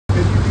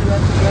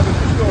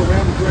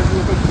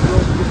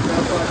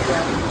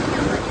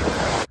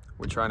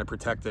trying to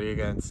protect it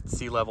against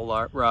sea level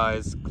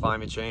rise,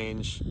 climate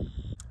change,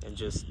 and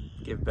just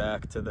give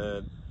back to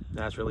the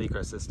natural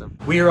ecosystem.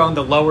 We are on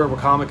the lower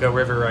Wacomico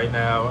River right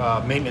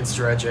now, maintenance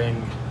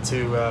dredging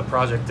to a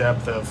project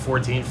depth of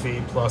 14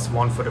 feet plus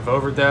 1 foot of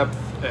over depth,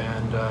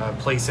 and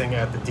placing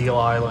at the Deal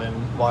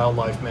Island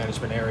Wildlife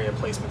Management Area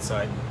placement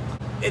site.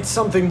 It's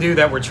something new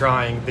that we're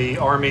trying. The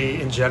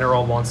Army in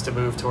general wants to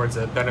move towards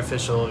a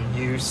beneficial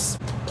use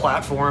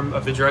platform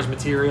of the dredge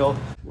material.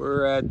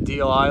 We're at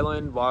Deal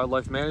Island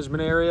Wildlife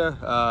Management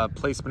Area,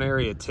 placement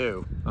area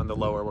 2 on the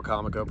lower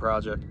Wacomico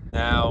project.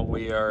 Now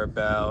we are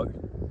about,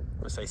 I'm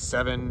gonna say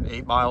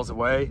 7-8 miles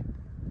away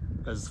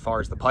as far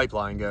as the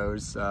pipeline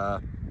goes,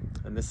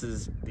 and this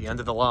is the end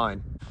of the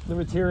line. The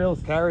material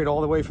is carried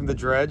all the way from the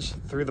dredge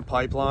through the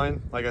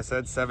pipeline, like I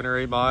said, 7 or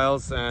 8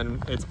 miles,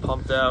 and it's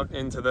pumped out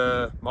into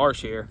the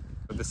marsh here.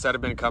 The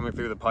sediment coming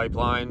through the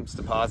pipeline is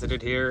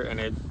deposited here, and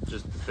it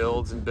just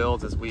builds and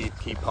builds as we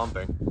keep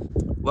pumping.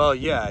 Well,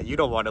 yeah, you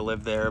don't want to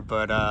live there,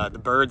 but the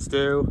birds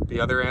do, the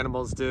other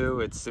animals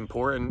do. It's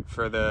important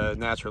for the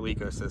natural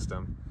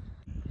ecosystem.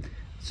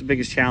 What's the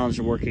biggest challenge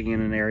of working in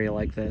an area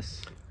like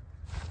this?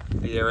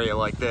 The area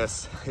like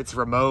this, it's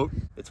remote,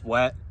 it's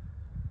wet.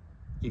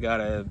 You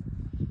gotta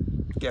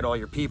get all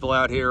your people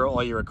out here,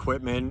 all your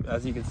equipment.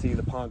 As you can see,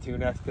 the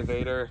pontoon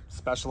excavator,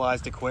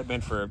 specialized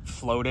equipment for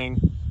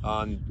floating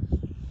on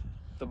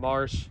the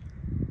marsh.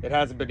 It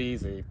hasn't been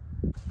easy.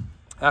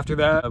 After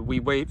that, we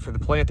wait for the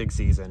planting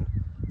season.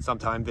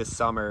 Sometime this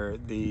summer,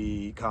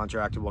 the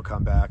contractor will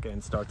come back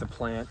and start to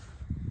plant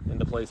in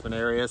the placement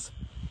areas.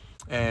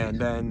 And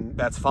then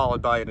that's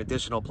followed by an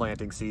additional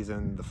planting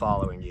season the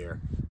following year.